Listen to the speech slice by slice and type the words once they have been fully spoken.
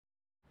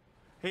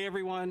Hey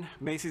everyone,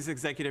 Macy's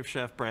Executive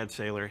Chef Brad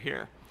Saylor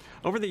here.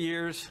 Over the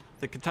years,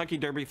 the Kentucky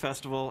Derby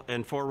Festival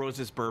and Four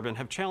Roses Bourbon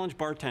have challenged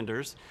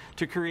bartenders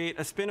to create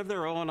a spin of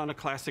their own on a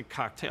classic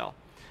cocktail.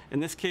 In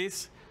this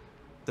case,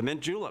 the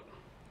Mint Julep.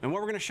 And what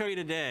we're going to show you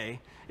today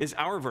is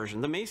our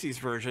version, the Macy's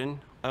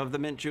version of the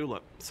Mint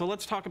Julep. So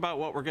let's talk about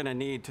what we're going to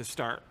need to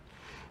start.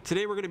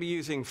 Today we're going to be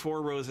using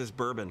Four Roses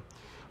Bourbon.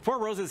 Four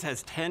Roses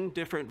has 10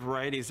 different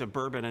varieties of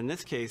bourbon. In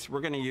this case,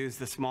 we're going to use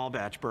the small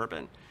batch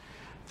bourbon.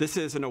 This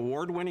is an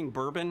award-winning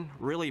bourbon,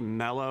 really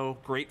mellow,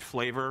 great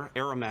flavor,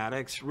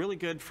 aromatics, really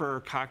good for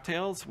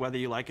cocktails, whether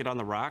you like it on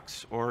the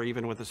rocks or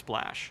even with a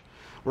splash.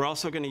 We're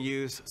also going to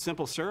use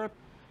simple syrup,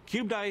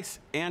 cubed ice,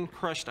 and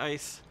crushed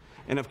ice,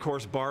 and of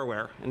course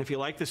barware. And if you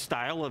like the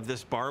style of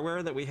this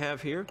barware that we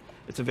have here,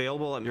 it's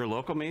available at your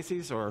local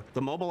Macy's or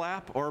the mobile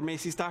app or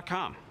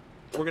Macys.com.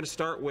 We're going to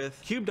start with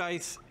cubed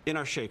ice in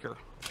our shaker,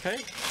 okay?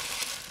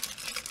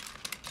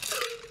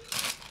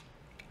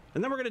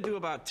 And then we're going to do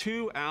about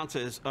 2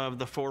 ounces of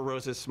the Four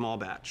Roses small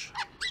batch.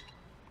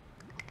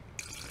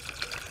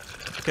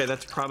 Okay,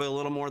 that's probably a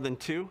little more than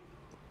 2.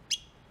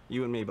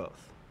 You and me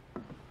both.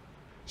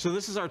 So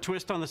this is our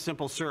twist on the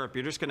simple syrup.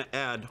 You're just going to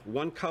add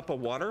 1 cup of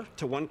water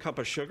to 1 cup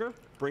of sugar.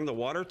 Bring the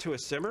water to a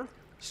simmer.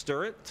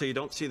 Stir it till you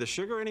don't see the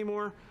sugar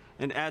anymore.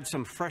 And add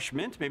some fresh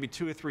mint, maybe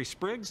 2 or 3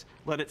 sprigs.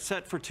 Let it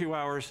set for 2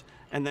 hours,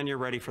 and then you're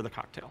ready for the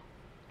cocktail.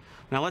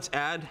 Now let's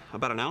add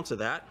about 1 ounce of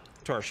that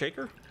to our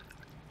shaker.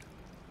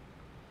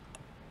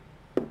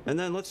 And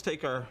then let's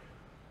take our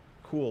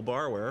cool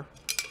barware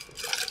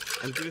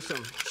and do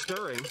some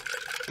stirring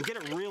and get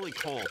it really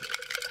cold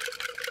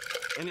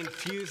and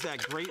infuse that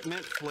great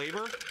mint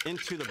flavor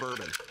into the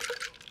bourbon.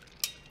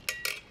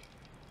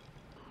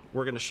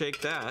 We're going to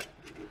shake that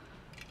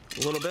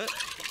a little bit,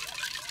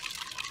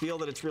 feel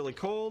that it's really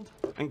cold,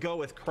 and go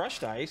with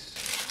crushed ice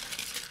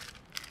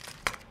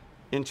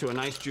into a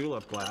nice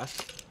julep glass.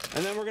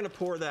 And then we're going to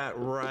pour that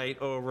right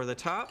over the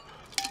top.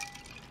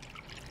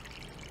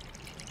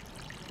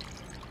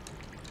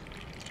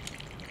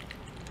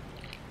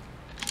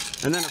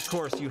 And then, of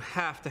course, you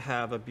have to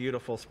have a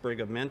beautiful sprig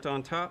of mint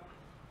on top.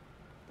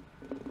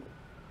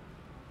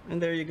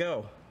 And there you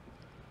go.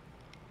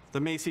 The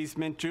Macy's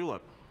Mint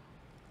Julep.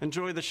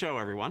 Enjoy the show,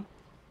 everyone.